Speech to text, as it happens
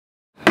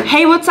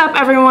Hey, what's up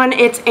everyone?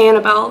 It's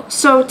Annabelle.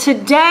 So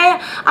today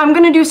I'm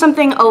gonna do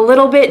something a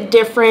little bit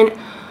different.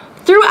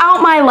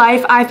 Throughout my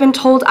life, I've been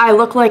told I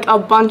look like a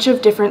bunch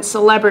of different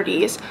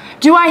celebrities.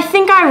 Do I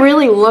think I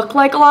really look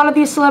like a lot of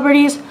these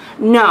celebrities?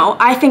 No,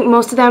 I think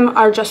most of them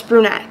are just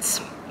brunettes.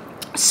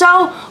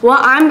 So what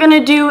I'm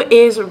gonna do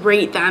is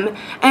rate them,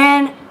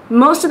 and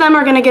most of them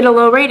are gonna get a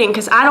low rating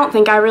because I don't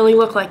think I really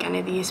look like any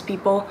of these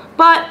people,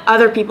 but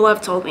other people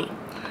have told me.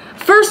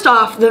 First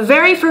off, the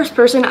very first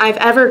person I've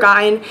ever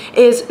gotten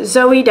is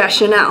Zooey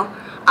Deschanel.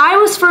 I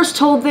was first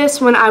told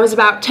this when I was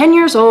about 10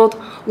 years old,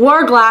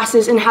 wore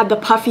glasses, and had the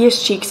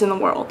puffiest cheeks in the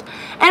world.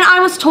 And I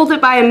was told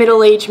it by a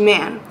middle-aged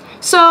man.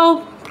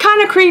 So,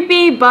 kind of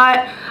creepy,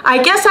 but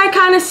I guess I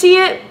kind of see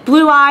it.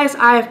 Blue eyes,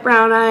 I have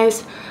brown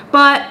eyes,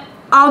 but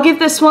I'll give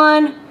this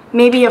one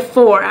maybe a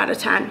 4 out of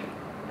 10.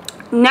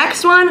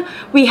 Next one,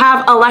 we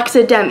have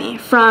Alexa Demi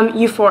from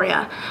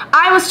Euphoria.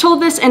 I was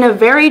told this in a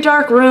very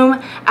dark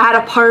room at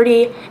a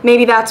party.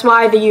 Maybe that's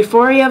why the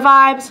Euphoria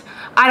vibes.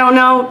 I don't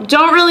know,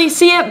 don't really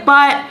see it,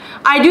 but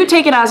I do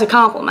take it as a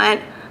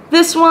compliment.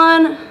 This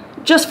one,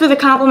 just for the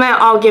compliment,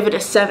 I'll give it a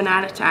 7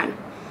 out of 10.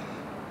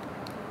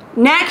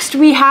 Next,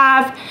 we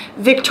have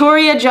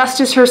Victoria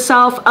Justice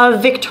herself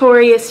of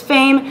Victorious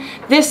fame.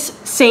 This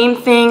same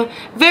thing,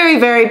 very,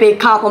 very big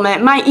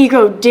compliment. My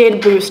ego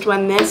did boost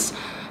when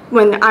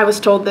I was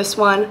told this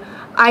one.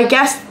 I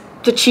guess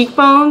the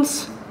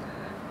cheekbones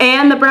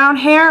and the brown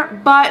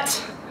hair,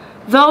 but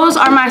those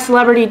are my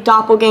celebrity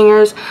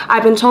doppelgangers.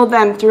 I've been told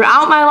them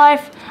throughout my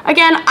life.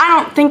 Again, I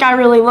don't think I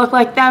really look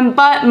like them,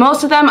 but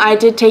most of them I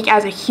did take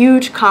as a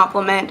huge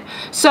compliment.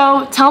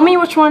 So tell me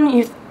which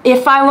one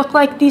if I look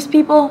like these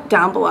people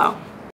down below.